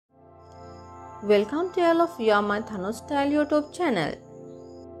Welcome to all of you on my Thanu Style YouTube channel.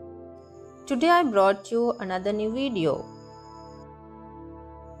 Today I brought you another new video.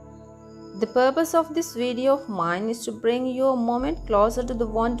 The purpose of this video of mine is to bring you a moment closer to the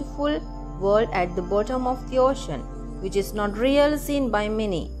wonderful world at the bottom of the ocean, which is not really seen by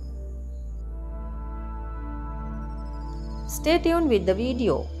many. Stay tuned with the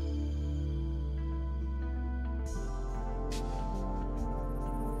video.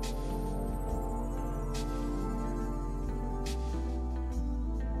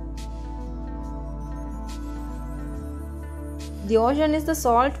 The ocean is the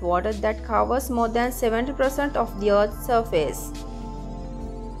salt water that covers more than 70% of the Earth's surface.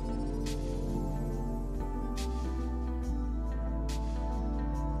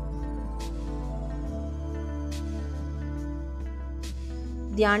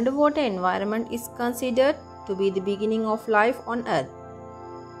 The underwater environment is considered to be the beginning of life on Earth.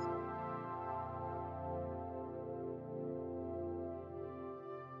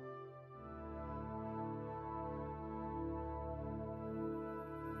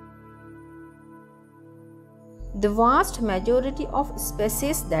 The vast majority of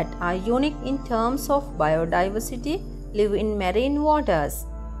species that are unique in terms of biodiversity live in marine waters.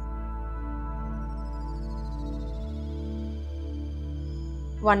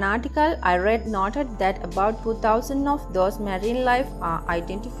 One article I read noted that about 2,000 of those marine life are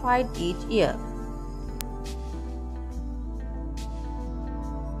identified each year.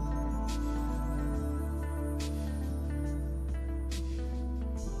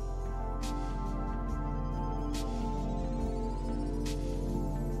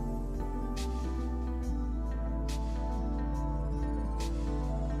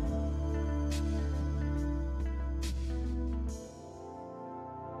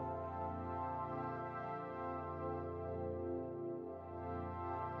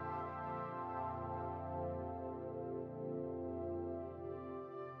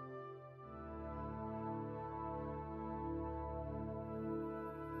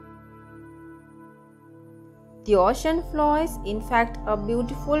 The ocean floor is in fact a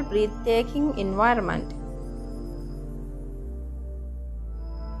beautiful, breathtaking environment.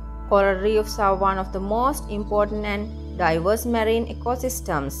 Coral reefs are one of the most important and diverse marine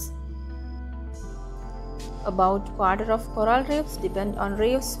ecosystems. About a quarter of coral reefs depend on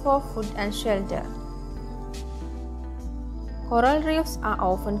reefs for food and shelter. Coral reefs are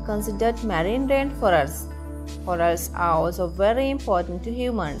often considered marine rainforests. Corals are also very important to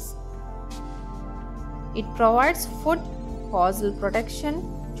humans. It provides food, coastal protection,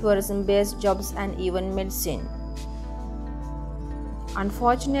 tourism-based jobs and even medicine.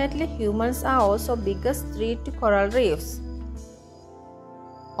 Unfortunately, humans are also biggest threat to coral reefs.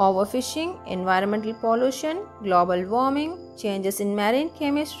 Overfishing, environmental pollution, global warming, changes in marine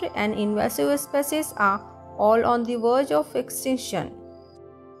chemistry and invasive species are all on the verge of extinction.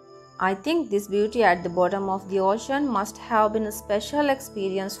 I think this beauty at the bottom of the ocean must have been a special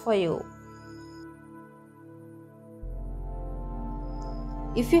experience for you.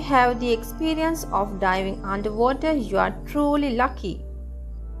 If you have the experience of diving underwater, you are truly lucky.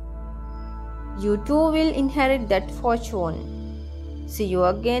 You too will inherit that fortune. See you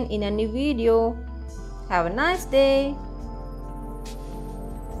again in a new video. Have a nice day.